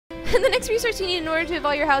And the next resource you need in order to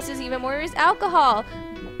evolve your houses even more is alcohol.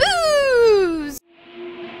 Booze!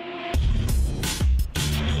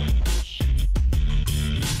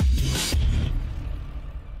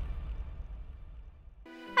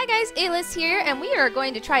 Hi guys, A-List here, and we are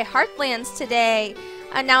going to try Hearthlands today.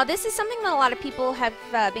 Now this is something that a lot of people have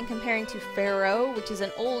been comparing to Pharaoh, which is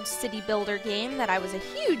an old city builder game that I was a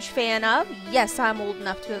huge fan of. Yes, I'm old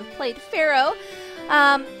enough to have played Pharaoh.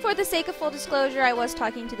 For the sake of full disclosure, I was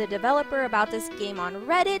talking to the developer about this game on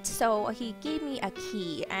Reddit, so he gave me a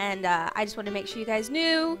key, and I just wanted to make sure you guys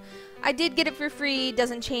knew. I did get it for free,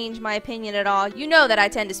 doesn't change my opinion at all. You know that I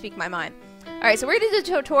tend to speak my mind. Alright, so we're going to do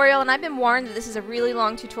the tutorial, and I've been warned that this is a really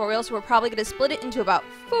long tutorial, so we're probably going to split it into about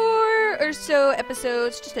 4 or so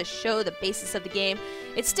episodes just to show the basis of the game.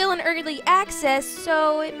 It's still in early access,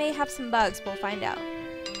 so it may have some bugs. We'll find out.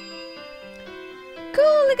 Cool,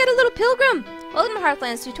 I got a little pilgrim! Welcome to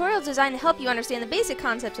Hearthlands. Tutorial is designed to help you understand the basic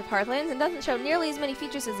concepts of Hearthlands and doesn't show nearly as many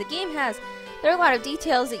features as the game has. There are a lot of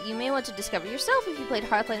details that you may want to discover yourself if you played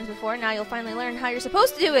Hearthlands before. Now you'll finally learn how you're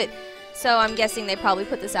supposed to do it! So I'm guessing they probably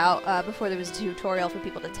put this out before there was a tutorial for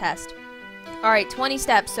people to test. Alright, 20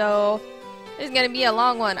 steps, so this is going to be a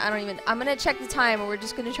long one. I'm going to check the time, and we're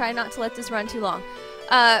just going to try not to let this run too long.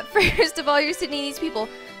 First of all, your city needs people.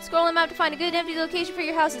 Scroll on the map to find a good empty location for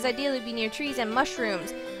your houses. Ideally be near trees and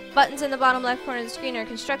mushrooms. Buttons in the bottom left corner of the screen are a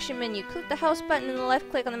construction menu. Click the house button and the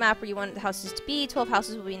left click on the map where you want the houses to be. 12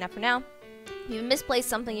 houses will be enough for now. If you misplaced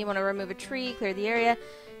something, you want to remove a tree, clear the area.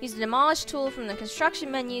 Use the demolish tool from the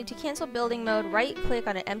construction menu to cancel building mode. Right click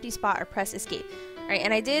on an empty spot or press escape. Alright,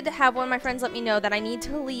 and I did have one of my friends let me know that I need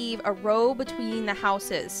to leave a row between the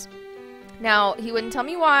houses. Now, he wouldn't tell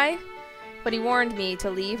me why, but he warned me to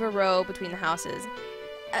leave a row between the houses.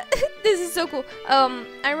 This is so cool.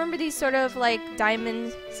 I remember these sort of like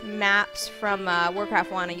diamond maps from Warcraft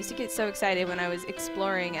 1. I used to get so excited when I was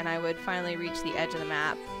exploring and I would finally reach the edge of the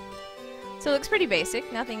map. So it looks pretty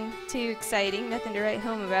basic, nothing too exciting, nothing to write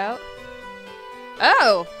home about.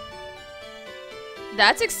 Oh!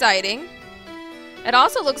 That's exciting. It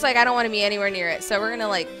also looks like I don't want to be anywhere near it, so we're gonna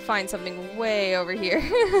like find something way over here.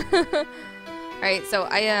 Alright, so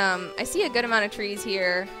I see a good amount of trees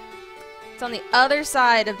here. It's on the other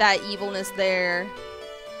side of that evilness there.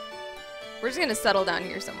 We're just gonna settle down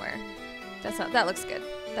here somewhere. That looks good.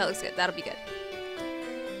 That looks good. That'll be good.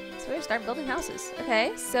 So we're gonna start building houses.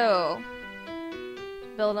 Okay, so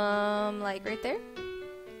build them like right there.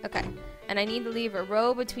 Okay, and I need to leave a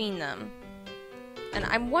row between them. And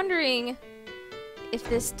I'm wondering if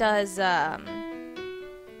this does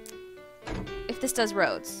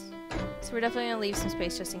roads. So we're definitely gonna leave some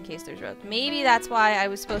space just in case there's roads. Maybe that's why I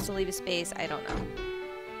was supposed to leave a space. I don't know.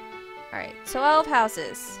 Alright, 12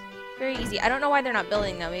 houses. Very easy. I don't know why they're not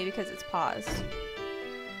building though. Maybe because it's paused.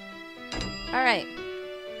 Alright.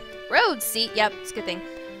 Roads! See? Yep, it's a good thing.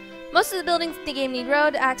 Most of the buildings in the game need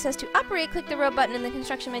road access. To operate, click the road button in the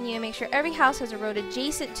construction menu and make sure every house has a road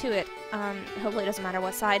adjacent to it. Hopefully it doesn't matter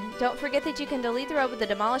what side. Don't forget that you can delete the road with the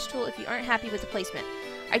demolish tool if you aren't happy with the placement.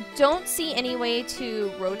 I don't see any way to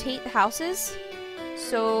rotate the houses,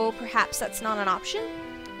 so perhaps that's not an option.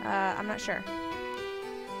 I'm not sure.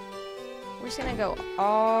 We're just gonna go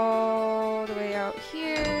all the way out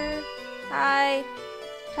here. Hi.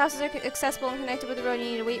 Houses are accessible and connected with the road. You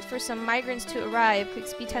need to wait for some migrants to arrive. Click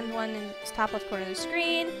speed times 1 in the top left corner of the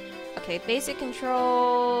screen. Okay, basic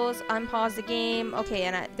controls. Unpause the game. Okay,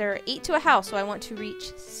 and there are 8 to a house, so I want to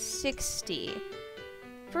reach 60.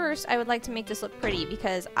 First, I would like to make this look pretty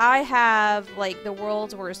because I have like the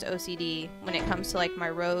world's worst OCD when it comes to like my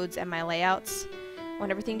roads and my layouts. I want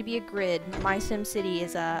everything to be a grid. My SimCity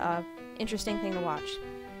is a interesting thing to watch.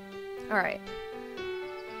 Alright.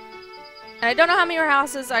 And I don't know how many more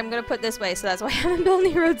houses I'm going to put this way, so that's why I haven't built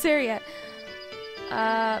any roads there yet.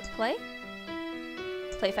 Play?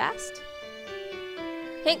 Play fast?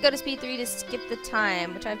 Hint, go to speed 3 to skip the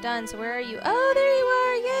time, which I've done, so where are you? Oh, there you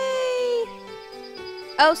are! Yay!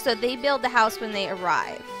 Oh, so they build the house when they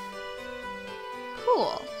arrive.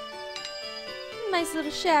 Cool. Nice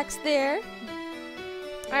little shacks there.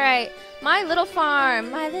 Alright, my little farm,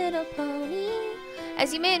 my little pony.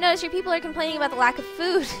 As you may have noticed, your people are complaining about the lack of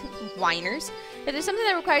food. Whiners. If there's something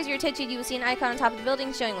that requires your attention, you will see an icon on top of the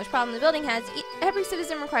building showing which problem the building has. Every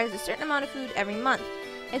citizen requires a certain amount of food every month.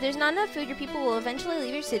 If there's not enough food, your people will eventually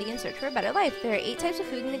leave your city and search for a better life. There are 8 types of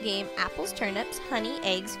food in the game: apples, turnips, honey,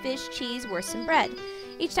 eggs, fish, cheese, wursts, and bread.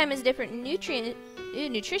 Each time has a different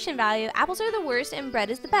nutrition value. Apples are the worst and bread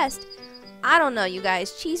is the best. I don't know, you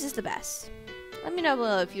guys. Cheese is the best. Let me know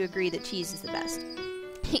below if you agree that cheese is the best.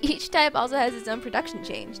 Each type also has its own production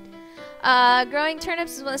change. Growing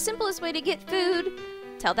turnips is one of the simplest way to get food.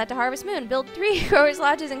 Tell that to Harvest Moon. Build 3 growers'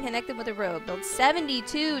 lodges and connect them with a road. Build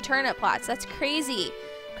 72 turnip plots. That's crazy.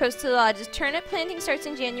 Crows to the lodges. Turnip planting starts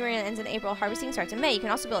in January and ends in April. Harvesting starts in May. You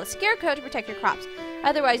can also build a scarecrow to protect your crops.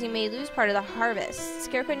 Otherwise, you may lose part of the harvest.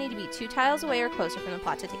 Scarecrow need to be 2 tiles away or closer from the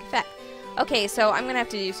plot to take effect. Okay, so I'm going to have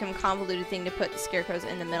to do some convoluted thing to put the scarecrows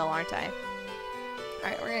in the middle, aren't I?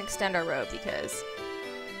 Alright, we're going to extend our road because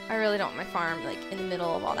I really don't want my farm, like, in the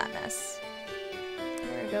middle of all that mess. We're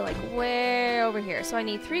going to go, like, way over here. So I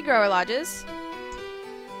need 3 grower lodges.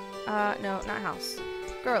 No, not house.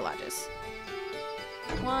 Grower lodges.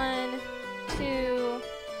 1, 2,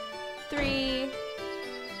 3.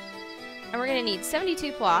 And we're going to need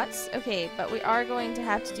 72 plots. Okay, but we are going to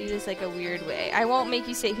have to do this like a weird way. I won't make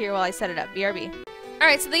you sit here while I set it up. BRB.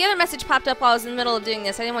 Alright, so the other message popped up while I was in the middle of doing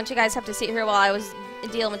this. I didn't want you guys to have to sit here while I was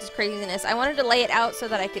dealing with this craziness. I wanted to lay it out so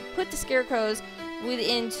that I could put the scarecrows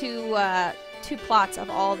within 2 plots of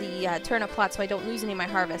all the turnip plots so I don't lose any of my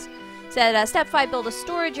harvest. It said, step 5, build a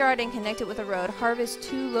storage yard and connect it with a road. Harvest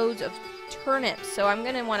 2 loads of turnips. So I'm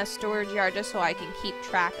going to want a storage yard just so I can keep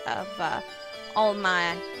track of all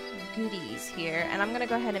my goodies here. And I'm going to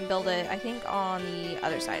go ahead and build it, I think, on the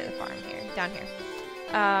other side of the farm here, down here.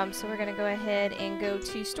 So we're going to go ahead and go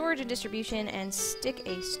to storage and distribution and stick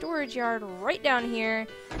a storage yard right down here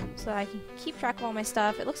so that I can keep track of all my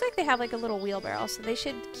stuff. It looks like they have like a little wheelbarrow, so they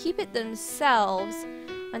should keep it themselves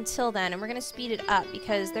until then. And we're going to speed it up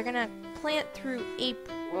because they're going to plant through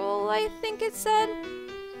April, I think it said.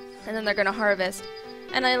 And then they're going to harvest.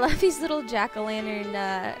 And I love these little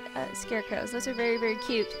jack-o'-lantern scarecrows. Those are very, very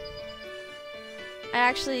cute. I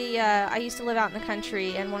actually, I used to live out in the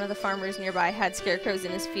country, and one of the farmers nearby had scarecrows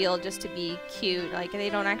in his field just to be cute. Like, they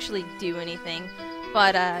don't actually do anything,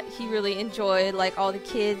 but he really enjoyed, like, all the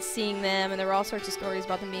kids seeing them, and there were all sorts of stories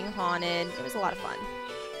about them being haunted. It was a lot of fun.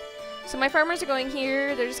 So my farmers are going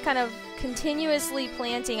here. They're just kind of continuously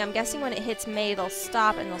planting. I'm guessing when it hits May, they'll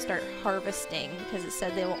stop and they'll start harvesting, because it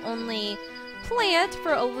said they will only plant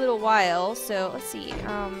for a little while. So, let's see.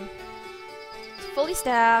 It's fully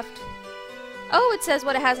staffed. Oh, it says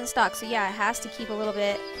what it has in stock, so yeah, it has to keep a little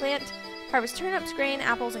bit. Plant, harvest turnips, grain,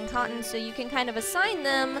 apples, and cotton, so you can kind of assign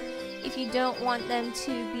them if you don't want them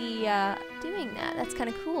to be doing that. That's kind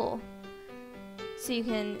of cool. So you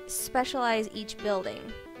can specialize each building.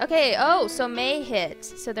 Okay, oh, so May hit,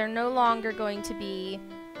 so they're no longer going to be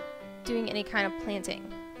doing any kind of planting.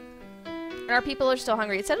 And our people are still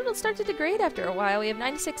hungry. It said it'll start to degrade after a while. We have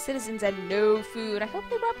 96 citizens and no food. I hope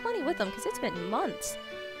they brought plenty with them, because it's been months.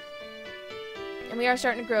 And we are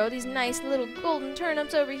starting to grow these nice little golden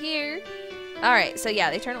turnips over here. Alright, so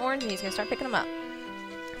yeah, they turn orange and he's going to start picking them up.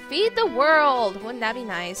 Feed the world! Wouldn't that be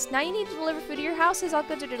nice? Now you need to deliver food to your houses. All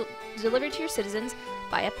goods are delivered to your citizens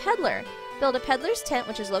by a peddler. Build a peddler's tent,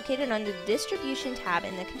 which is located under the distribution tab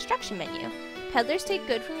in the construction menu. Peddlers take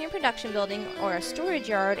good from your production building or a storage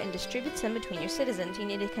yard and distributes them between your citizens. You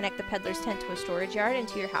need to connect the peddler's tent to a storage yard and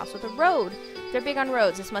to your house with a road. They're big on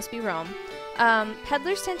roads. This must be Rome.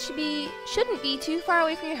 Peddlers' tent shouldn't be too far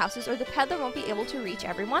away from your houses, or the peddler won't be able to reach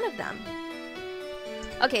every one of them.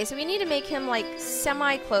 Okay, so we need to make him, like,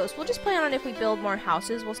 semi-close. We'll just plan on if we build more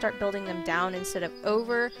houses, we'll start building them down instead of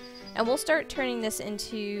over. And we'll start turning this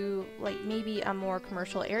into, like, maybe a more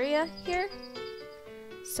commercial area here.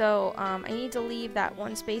 So, I need to leave that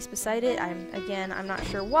one space beside it. I'm not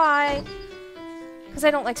sure why. Because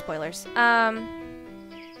I don't like spoilers.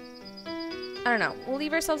 I don't know. We'll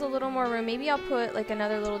leave ourselves a little more room. Maybe I'll put, like,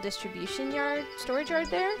 another little distribution yard, storage yard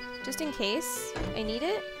there, just in case I need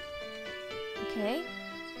it. Okay.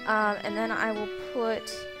 And then I will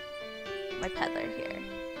put my peddler here.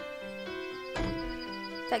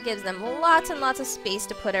 That gives them lots and lots of space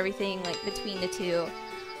to put everything, like, between the two.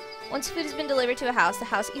 Once food has been delivered to a house, the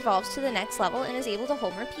house evolves to the next level and is able to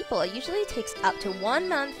hold more people. It usually takes up to 1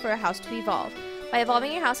 month for a house to evolve. By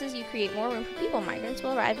evolving your houses, you create more room for people. Migrants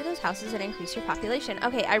will arrive to those houses and increase your population.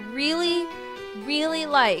 Okay, I really, really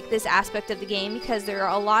like this aspect of the game because there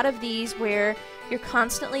are a lot of these where you're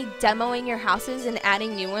constantly demoing your houses and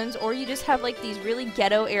adding new ones, or you just have like these really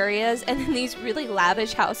ghetto areas and then these really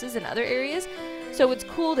lavish houses in other areas. So it's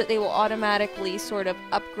cool that they will automatically sort of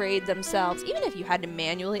upgrade themselves. Even if you had to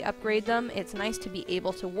manually upgrade them, it's nice to be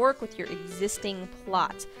able to work with your existing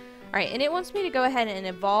plot. Alright, and it wants me to go ahead and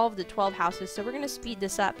evolve the 12 houses, so we're going to speed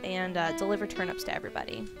this up and deliver turnips to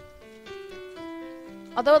everybody.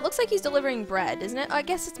 Although it looks like he's delivering bread, isn't it? I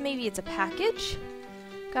guess maybe it's a package.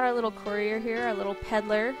 Got our little courier here, our little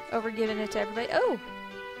peddler, over giving it to everybody. Oh!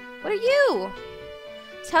 What are you?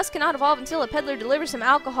 This house cannot evolve until a peddler delivers some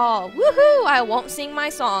alcohol. Woohoo! I won't sing my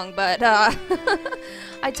song, but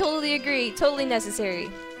I totally agree. Totally necessary.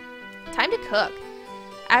 Time to cook.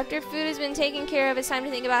 After food has been taken care of, it's time to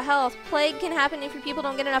think about health. Plague can happen if your people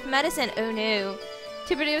don't get enough medicine. Oh no.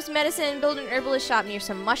 To produce medicine, build an herbalist shop near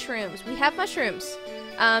some mushrooms. We have mushrooms.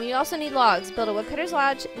 You also need logs. Build a woodcutter's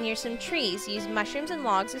lodge near some trees. Use mushrooms and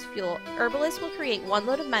logs as fuel. Herbalists will create 1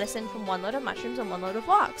 load of medicine from 1 load of mushrooms and 1 load of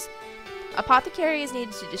logs. Apothecary is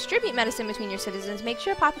needed to distribute medicine between your citizens. Make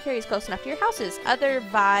sure apothecary is close enough to your houses.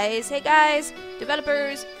 Otherwise, hey guys,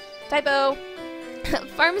 developers, typo.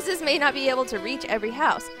 Pharmacists may not be able to reach every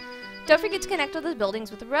house. Don't forget to connect all those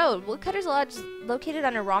buildings with the road. Woodcutter's Lodge is located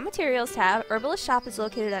under Raw Materials tab. Herbalist Shop is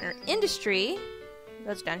located under Industry.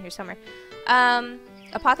 That's down here somewhere.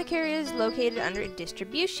 Apothecary is located under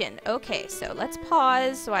Distribution. Okay, so let's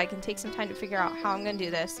pause so I can take some time to figure out how I'm going to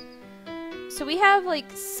do this. So we have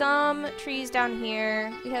like some trees down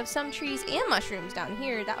here. We have some trees and mushrooms down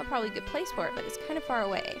here. That would probably be a good place for it, but it's kind of far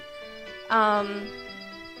away.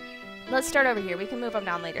 Let's start over here. We can move them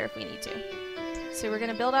down later if we need to. So we're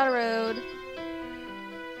going to build out a road.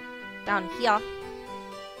 Down here.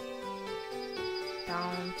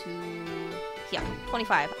 Down to here.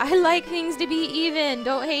 25. I like things to be even.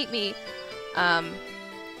 Don't hate me. And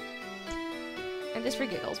just for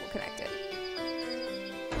giggles, we'll connect it.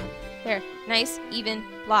 There. Nice, even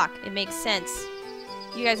block. It makes sense.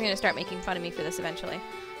 You guys are going to start making fun of me for this eventually.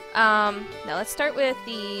 Now let's start with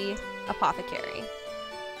the apothecary.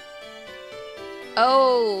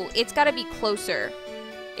 Oh, it's got to be closer.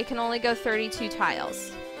 It can only go 32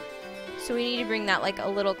 tiles. So we need to bring that like a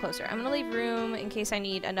little closer. I'm going to leave room in case I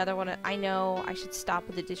need another one. I know I should stop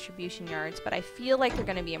with the distribution yards, but I feel like they're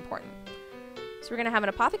going to be important. So we're going to have an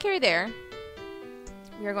apothecary there.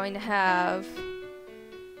 We are going to have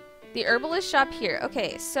the herbalist shop here.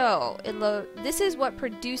 Okay, so this is what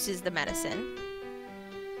produces the medicine.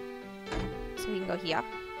 So we can go here.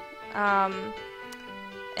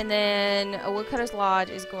 And then a woodcutter's lodge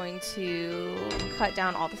is going to cut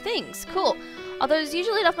down all the things. Cool. Although there's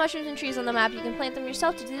usually enough mushrooms and trees on the map, you can plant them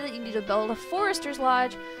yourself. To do that, you need to build a forester's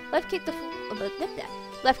lodge. Left-click the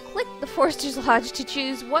forester's lodge to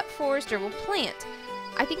choose what forester will plant.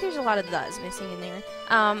 I think there's a lot of thes missing in there.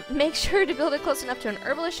 Make sure to build it close enough to an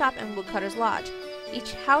herbalist shop and woodcutter's lodge.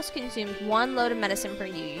 Each house consumes 1 load of medicine per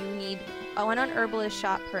you. You need 1 on herbalist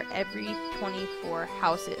shop per every 24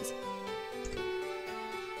 houses.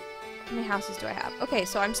 How many houses do I have? Okay,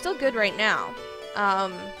 so I'm still good right now.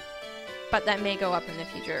 But that may go up in the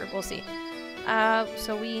future. We'll see.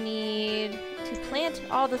 So we need to plant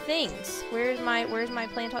all the things. Where's my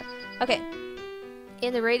plant? Okay.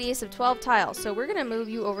 In the radius of 12 tiles. So we're going to move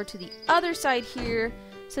you over to the other side here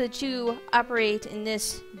so that you operate in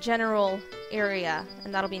this general area.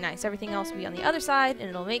 And that'll be nice. Everything else will be on the other side and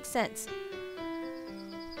it'll make sense.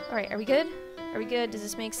 Alright, are we good? Are we good? Does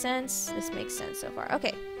this make sense? This makes sense so far.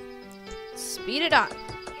 Okay. Speed it up.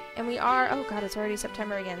 And we are, oh god, it's already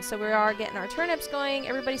September again. So we are getting our turnips going.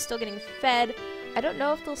 Everybody's still getting fed. I don't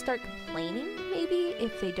know if they'll start complaining, maybe,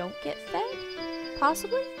 if they don't get fed.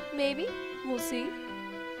 Possibly. Maybe. We'll see.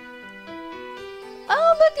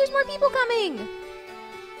 Oh, look, there's more people coming.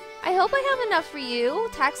 I hope I have enough for you.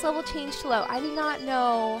 Tax level changed to low. I do not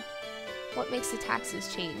know what makes the taxes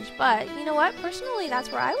change. But, you know what? Personally,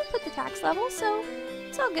 that's where I would put the tax level, so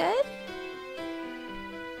it's all good.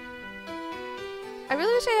 I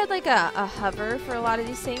really wish I had like a hover for a lot of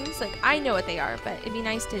these things. Like, I know what they are, but it'd be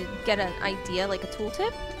nice to get an idea, like a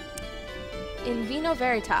tooltip. In Vino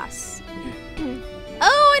Veritas.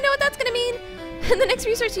 Oh, I know what that's gonna mean! The next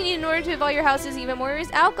resource you need in order to evolve your houses even more is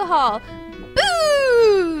alcohol.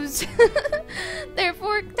 Booze! There are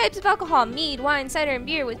 4 types of alcohol: mead, wine, cider, and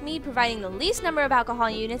beer, with mead providing the least number of alcohol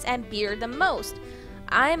units and beer the most.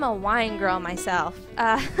 I'm a wine girl myself.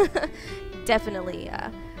 Definitely,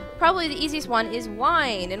 probably the easiest one is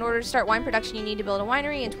wine. In order to start wine production, you need to build a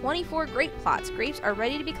winery and 24 grape plots. Grapes are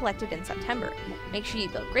ready to be collected in September. Make sure you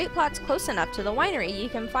build grape plots close enough to the winery. You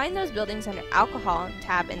can find those buildings under Alcohol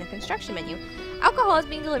tab in the construction menu. Alcohol is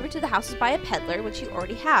being delivered to the houses by a peddler, which you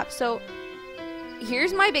already have. So,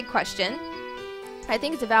 here's my big question. I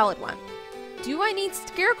think it's a valid one. Do I need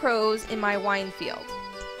scarecrows in my wine field?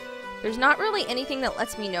 There's not really anything that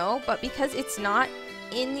lets me know, but because it's not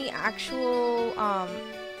in the actual,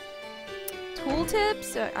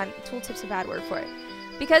 tooltips, tooltip's a bad word for it,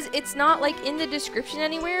 because it's not like in the description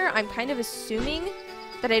anywhere, I'm kind of assuming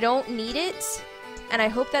that I don't need it, and I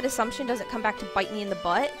hope that assumption doesn't come back to bite me in the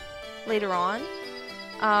butt later on.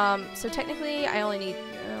 So technically I only need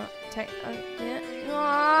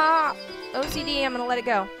OCD. I'm gonna let it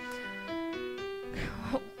go.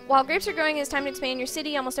 While grapes are growing, it's time to expand your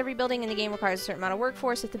city. Almost every building in the game requires a certain amount of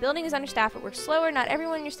workforce. If the building is understaffed, it works slower. Not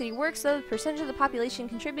everyone in your city works, so the percentage of the population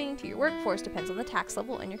contributing to your workforce depends on the tax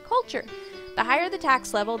level and your culture. The higher the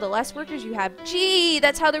tax level, the less workers you have. Gee,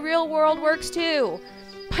 that's how the real world works too!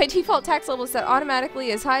 By default, tax level is set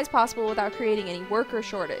automatically as high as possible without creating any worker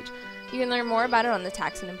shortage. You can learn more about it on the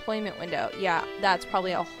tax and employment window. Yeah, that's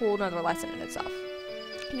probably a whole nother lesson in itself.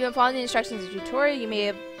 If you have followed the instructions in the tutorial, you may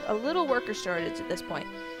have a little worker shortage at this point.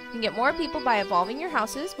 You can get more people by evolving your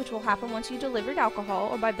houses, which will happen once you delivered alcohol,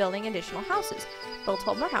 or by building additional houses. Build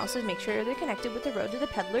 12 more houses, make sure they're connected with the road to the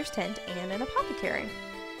peddler's tent and an apothecary.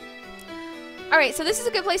 Alright, so this is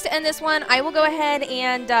a good place to end this one. I will go ahead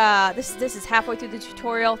and, this is halfway through the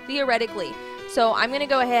tutorial, theoretically. So I'm going to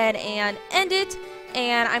go ahead and end it,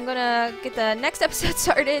 and I'm going to get the next episode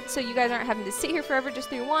started so you guys aren't having to sit here forever just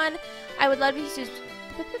through one. I would love if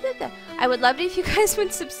you guys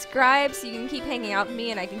would subscribe so you can keep hanging out with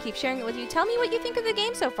me and I can keep sharing it with you. Tell me what you think of the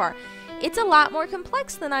game so far. It's a lot more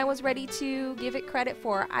complex than I was ready to give it credit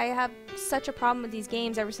for. I have such a problem with these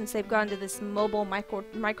games ever since they've gone to this mobile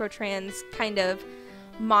microtrans kind of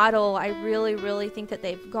model. I really think that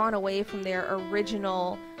they've gone away from their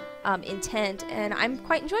original intent, and I'm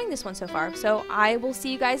quite enjoying this one so far. So I will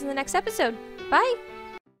see you guys in the next episode. Bye!